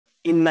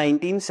In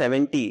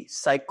 1970,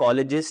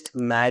 psychologist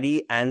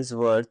Mary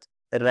Ainsworth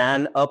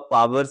ran a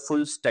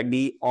powerful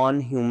study on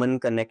human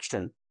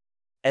connection,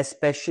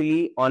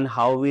 especially on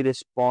how we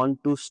respond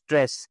to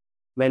stress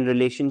when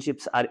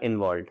relationships are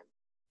involved.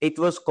 It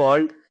was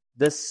called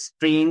the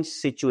Strange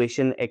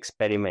Situation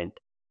Experiment.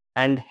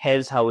 And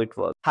here's how it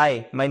works.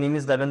 Hi, my name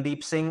is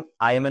Gagandeep Singh.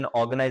 I am an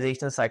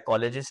organizational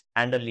psychologist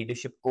and a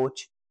leadership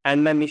coach.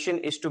 And my mission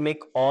is to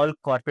make all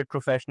corporate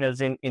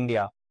professionals in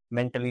India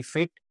mentally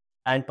fit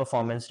and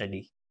performance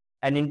ready.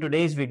 And in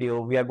today's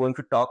video, we are going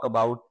to talk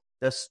about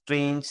the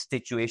Strange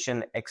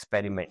Situation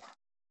Experiment.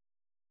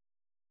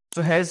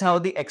 So here's how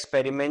the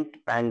experiment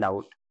panned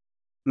out.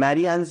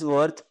 Mary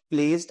Ainsworth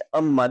placed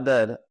a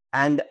mother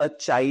and a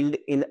child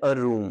in a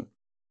room,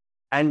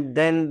 and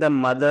then the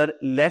mother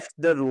left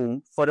the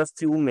room for a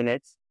few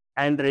minutes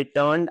and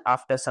returned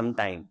after some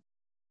time.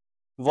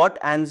 What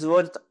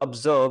Ainsworth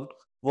observed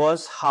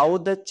was how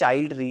the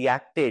child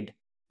reacted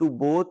to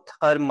both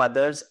her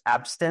mother's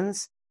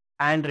absence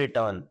and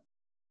return.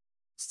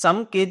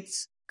 Some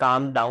kids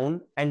calmed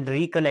down and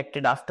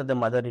reconnected after the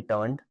mother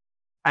returned,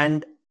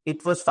 and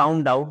it was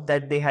found out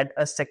that they had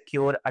a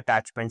secure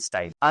attachment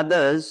style.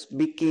 Others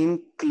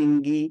became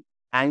clingy,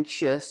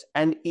 anxious,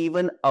 and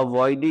even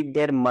avoided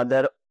their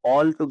mother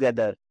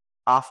altogether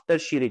after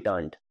she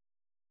returned.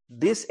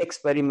 This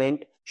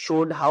experiment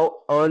showed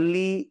how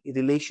early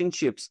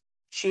relationships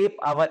shape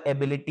our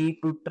ability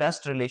to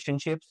trust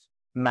relationships,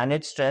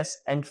 manage stress,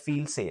 and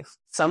feel safe.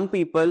 Some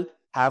people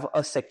have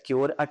a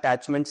secure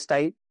attachment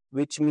style,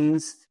 which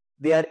means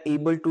they are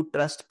able to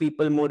trust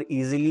people more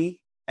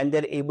easily and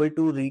they're able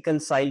to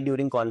reconcile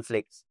during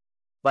conflicts.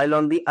 While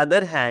on the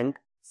other hand,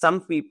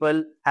 some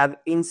people have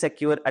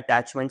insecure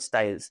attachment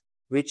styles,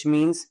 which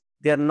means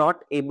they are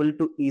not able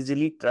to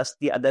easily trust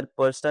the other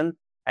person,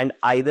 and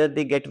either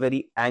they get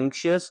very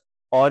anxious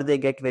or they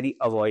get very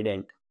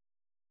avoidant.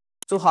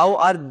 So, how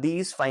are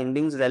these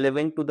findings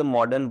relevant to the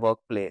modern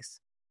workplace?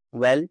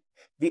 Well,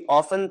 we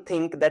often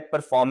think that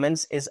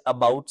performance is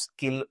about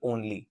skill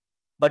only,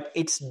 but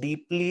it's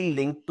deeply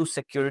linked to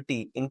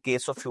security in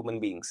case of human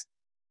beings.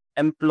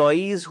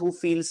 Employees who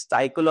feel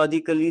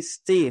psychologically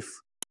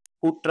safe,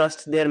 who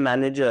trust their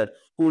manager,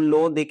 who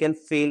know they can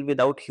fail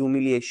without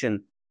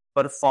humiliation,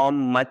 perform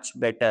much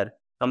better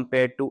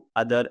compared to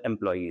other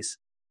employees.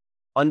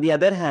 On the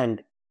other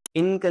hand,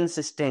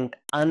 inconsistent,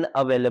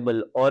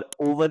 unavailable, or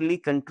overly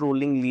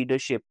controlling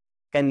leadership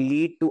can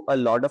lead to a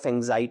lot of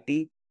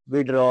anxiety,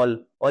 withdrawal,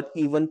 or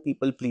even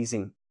people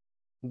pleasing.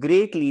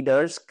 Great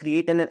leaders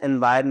create an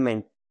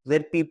environment where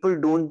people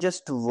don't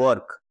just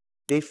work,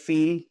 they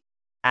feel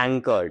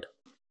anchored.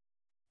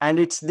 And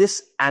it's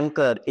this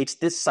anchor, it's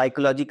this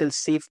psychological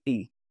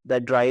safety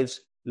that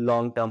drives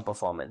long term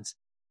performance.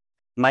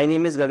 My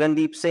name is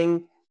Gagandeep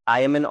Singh.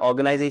 I am an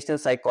organizational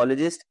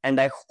psychologist, and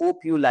I hope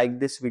you like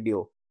this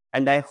video.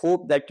 And I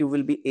hope that you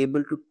will be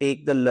able to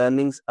take the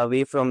learnings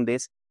away from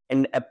this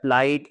and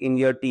apply it in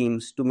your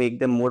teams to make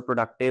them more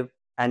productive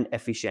and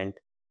efficient.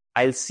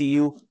 I'll see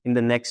you in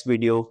the next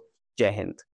video. Jai Hind.